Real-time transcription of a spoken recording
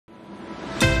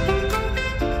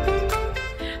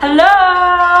Hello,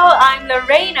 I'm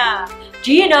Lorena.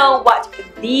 Do you know what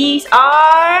these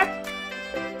are?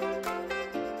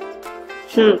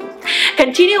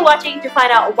 Continue watching to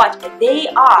find out what they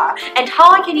are and how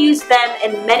I can use them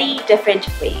in many different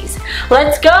ways.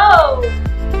 Let's go!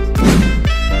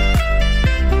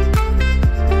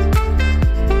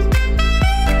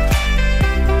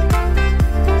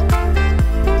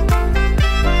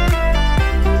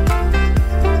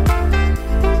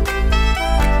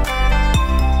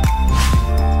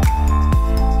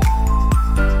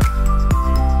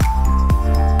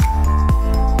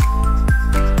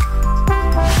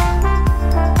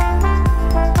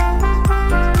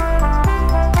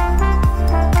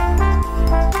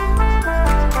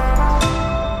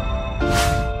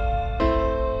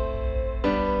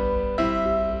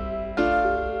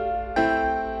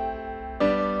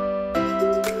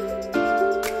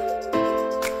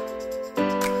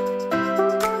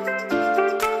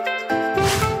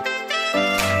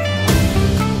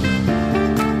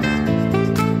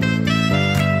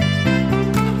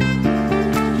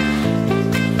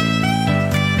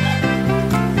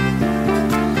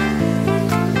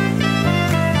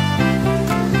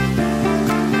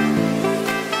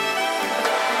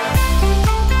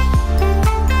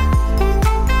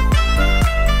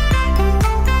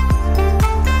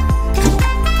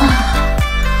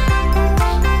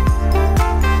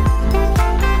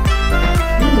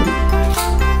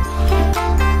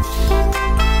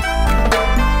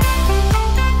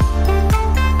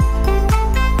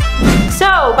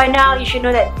 So, by now you should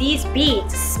know that these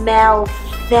beads smell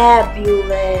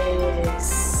fabulous.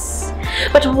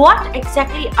 But what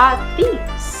exactly are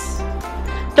these?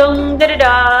 Dun, dun, dun,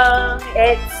 dun.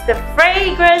 It's the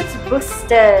fragrance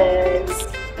boosters.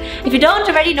 If you don't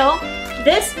already know,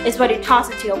 this is what you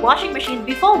toss into your washing machine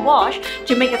before wash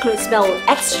to make your clothes smell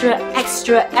extra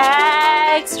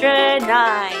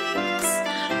nice.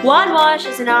 One wash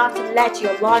is enough to let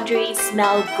your laundry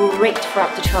smell great for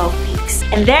up to 12 weeks.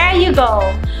 And there you go!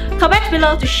 Comment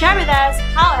below to share with us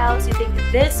how else you think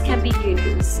this can be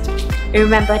used.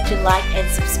 Remember to like and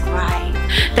subscribe.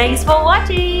 Thanks for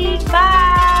watching!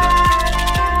 Bye!